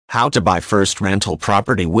How to buy first rental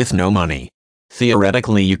property with no money.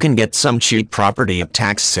 Theoretically, you can get some cheap property at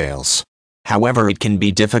tax sales. However, it can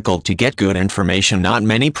be difficult to get good information. Not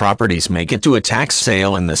many properties make it to a tax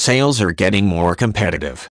sale, and the sales are getting more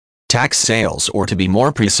competitive. Tax sales, or to be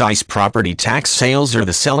more precise, property tax sales, are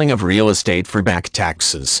the selling of real estate for back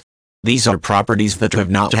taxes. These are properties that have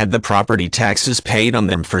not had the property taxes paid on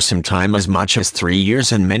them for some time, as much as 3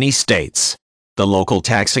 years in many states. The local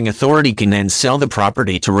taxing authority can then sell the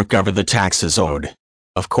property to recover the taxes owed.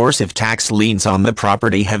 Of course, if tax liens on the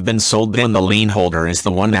property have been sold, then the lien holder is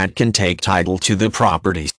the one that can take title to the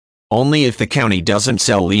property. Only if the county doesn't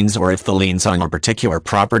sell liens, or if the liens on a particular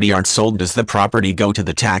property aren't sold, does the property go to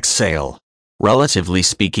the tax sale. Relatively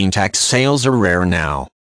speaking, tax sales are rare now.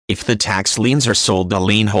 If the tax liens are sold, the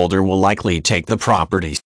lien holder will likely take the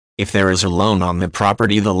property. If there is a loan on the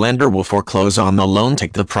property, the lender will foreclose on the loan,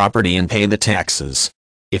 take the property, and pay the taxes.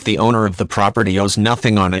 If the owner of the property owes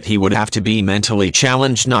nothing on it, he would have to be mentally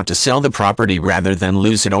challenged not to sell the property rather than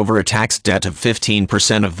lose it over a tax debt of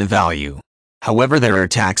 15% of the value. However, there are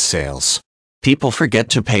tax sales. People forget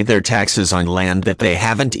to pay their taxes on land that they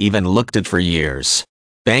haven't even looked at for years.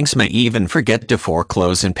 Banks may even forget to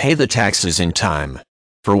foreclose and pay the taxes in time.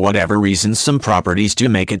 For whatever reason, some properties do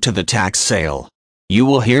make it to the tax sale. You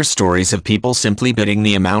will hear stories of people simply bidding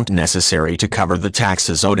the amount necessary to cover the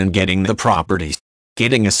taxes owed and getting the property.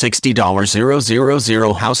 Getting a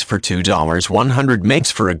 $60,000 house for $2,100 makes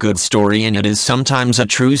for a good story, and it is sometimes a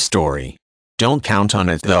true story. Don't count on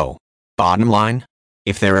it though. Bottom line?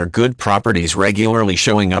 If there are good properties regularly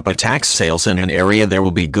showing up at tax sales in an area, there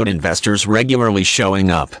will be good investors regularly showing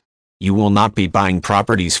up. You will not be buying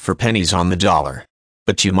properties for pennies on the dollar,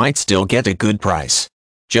 but you might still get a good price.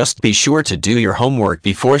 Just be sure to do your homework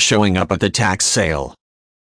before showing up at the tax sale.